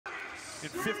in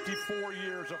 54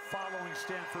 years of following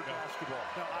Stanford basketball.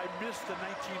 Now, I missed the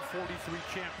 1943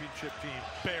 championship team.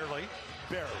 Barely.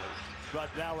 But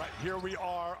now here we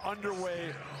are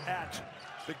underway at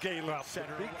the Galen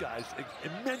Center. Big guys,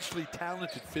 immensely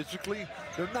talented physically.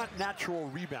 They're not natural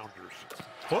rebounders.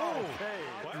 Okay,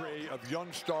 cadre of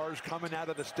young stars coming out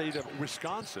of the state of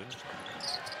Wisconsin.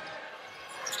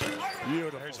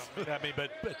 Beautiful. I mean,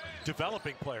 but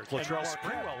developing players. Latrell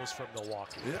Sprewell was from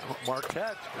Milwaukee. Yeah,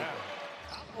 Marquette. Yeah.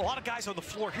 A lot of guys on the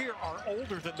floor here are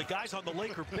older than the guys on the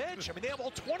Laker bench. I mean, they have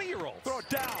all 20-years. Throw it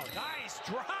down. Nice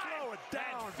drive. Throw it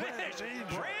down. Finish.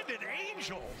 Brandon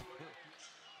Angel.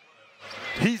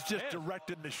 He's just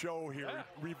directing the show here. Yeah.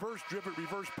 Reverse driven,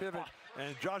 reverse pivot.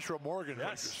 And Joshua Morgan,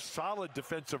 a solid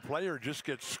defensive player, just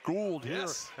gets schooled here.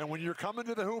 And when you're coming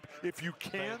to the hoop, if you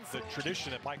can. The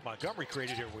tradition that Mike Montgomery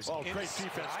created here was great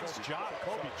defense. Nice job,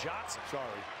 Kobe Johnson. Sorry.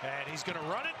 And he's going to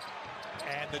run it.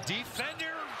 And the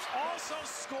defender also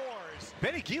scores.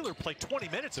 Benny Gieler played 20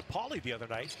 minutes at Pauley the other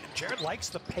night. And Jared likes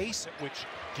the pace at which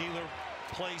Gieler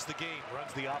plays the game,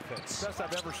 runs the offense. Best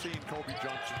I've ever seen Kobe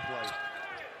Johnson play,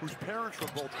 whose parents were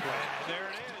both playing. And there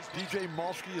it is. DJ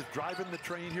Malski is driving the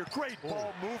train here. Great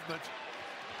ball movement.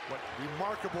 What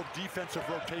remarkable defensive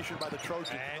rotation by the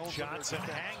Trojans. And Johnson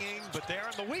hanging, but there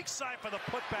on the weak side for the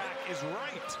putback is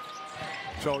right.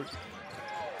 So,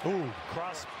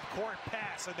 cross court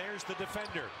pass, and there's the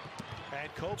defender. And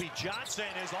Kobe Johnson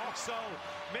is also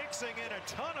mixing in a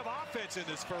ton of offense in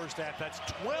this first half. That's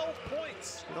 12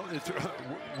 points. You know,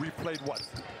 we've played what?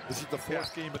 This is the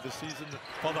fourth game of the season.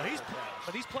 Although he's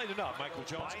played enough. Michael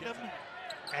Jones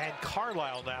and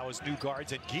Carlisle now as new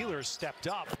guards, and Gieler stepped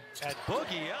up. And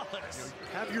Boogie Ellis.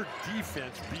 Have your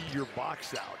defense be your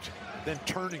box out, then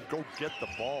turn and go get the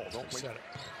ball. Don't wait.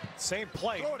 Same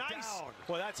play. Nice. Down.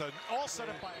 Well, that's all set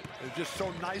up by. It's just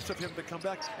so nice of him to come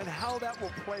back, and how that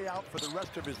will play out for the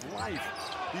rest of his life.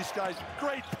 These guys,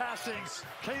 great passing.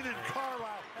 Caden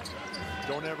Carlisle.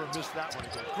 Don't ever miss that one.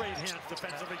 Great hands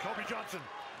defensively, Kobe Johnson.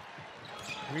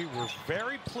 We were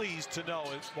very pleased to know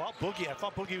it. Well, Boogie, I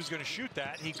thought Boogie was going to shoot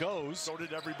that. He goes. So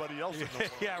did everybody else. In the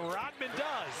yeah, Rodman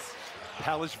does.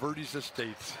 Palos Verdes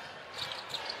Estates.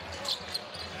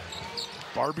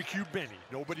 Barbecue Benny.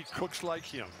 Nobody cooks like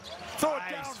him. Throw it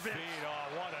down, Vince.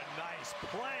 Oh, what a nice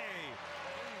play.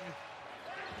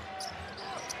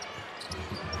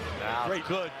 Now, great,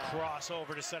 good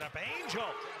crossover to set up Angel.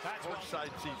 That's both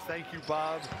side seats. Thank you,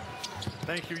 Bob.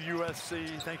 Thank you,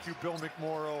 USC. Thank you, Bill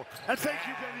McMorrow. And thank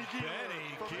you, Benny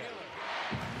Gieler.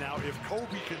 Now, if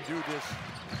Kobe can do this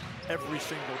every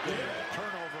single game,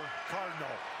 turnover,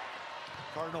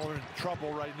 Cardinal in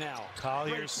trouble right now.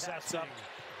 Collier sets up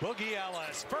Boogie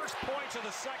Ellis. First points of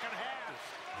the second half.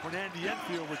 When Andy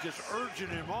Enfield was just urging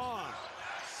him on.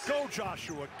 Go,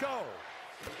 Joshua, go.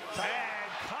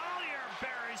 And Collier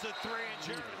buries the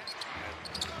three. And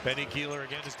Benny Gieler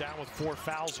again is down with 4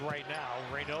 fouls right now.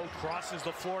 Reynaud crosses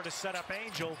the floor to set up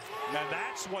Angel. And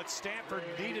that's what Stanford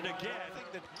needed again. I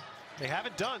think that they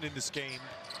haven't done in this game.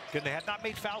 Again, they had not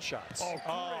made foul shots.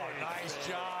 Nice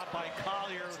job by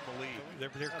Collier.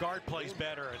 Their guard plays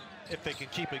better, and if they can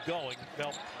keep it going,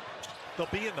 they'll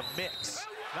be in the mix.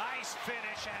 Nice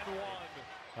finish and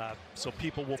one. So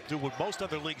people will do what most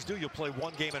other leagues do. You'll play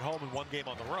one game at home and one game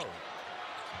on the road.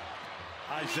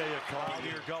 Isaiah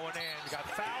Collier going in. Got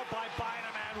fouled by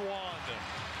Bynum and one.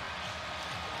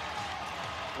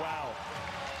 Wow.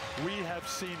 We have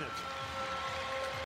seen it.